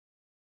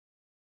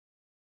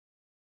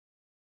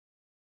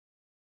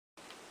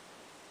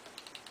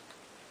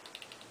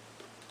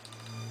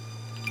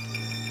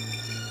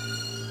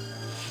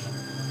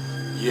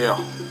Yeah.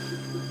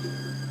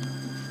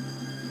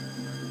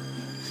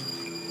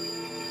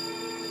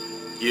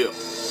 Yeah.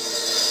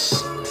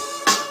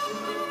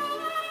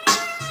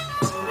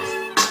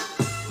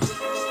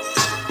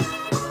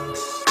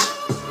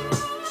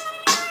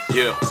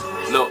 Yeah,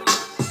 look.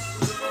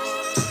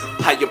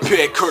 I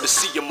appear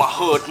courtesy of my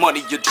hood,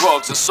 money, your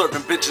drugs, and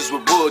serving bitches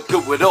with wood.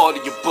 Good with all the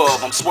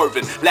above, I'm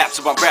swerving. Laps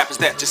around rappers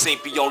that just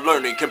ain't beyond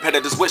learning.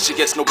 Competitors wish it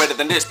gets no better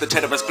than this. The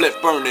tenement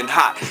split burning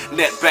hot.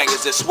 Net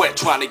bangers that sweat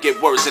trying to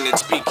get words and then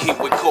speak heat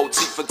with cold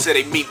teeth until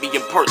they meet me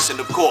in person.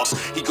 Of course,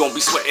 he gon'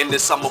 be sweating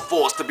this. I'm a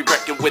force to be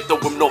reckoned with. Throw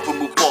him north and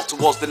move off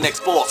towards the next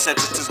fall.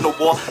 Sentences no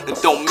more, and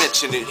don't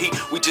mention it.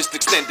 We just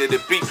extended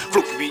it. Beat,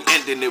 fluke be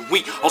ending it.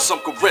 We on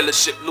some gorilla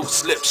shit,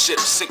 loose lip shit,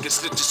 sinking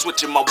stitches,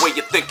 switching my way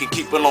of thinking,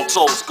 keeping on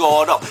toes.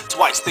 Guard up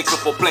twice, think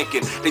before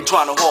blinking. They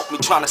tryna hawk me,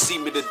 tryna see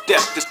me to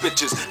death. This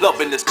bitch is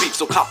loving this beef,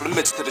 so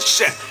compliments to the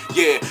chef.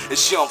 Yeah,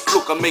 it's young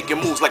Fluke, I'm making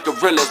moves like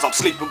gorillas. I'm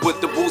sleeping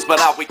with the booze, but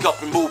I wake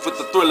up and move with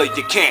the thriller.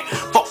 You can't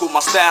fuck with my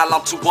style,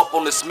 I'm too up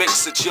on this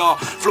mix. It's young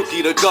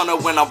Flukey the gunner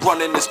when I'm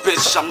running this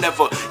bitch. I'm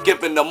never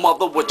giving a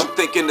mother what you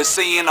thinking of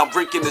saying. I'm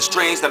drinking the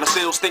strains that I'm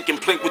still stinking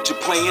plink with you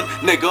playing.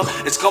 Nigga,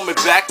 it's coming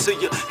back to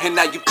you, and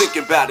now you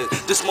thinking about it.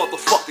 This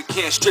motherfucker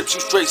can't strip you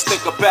straight,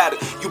 think about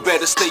it. You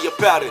better stay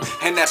about it,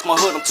 and that's my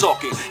hood I'm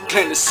talking.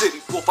 Kansas City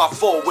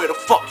 454, where the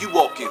fuck you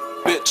walking,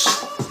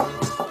 bitch?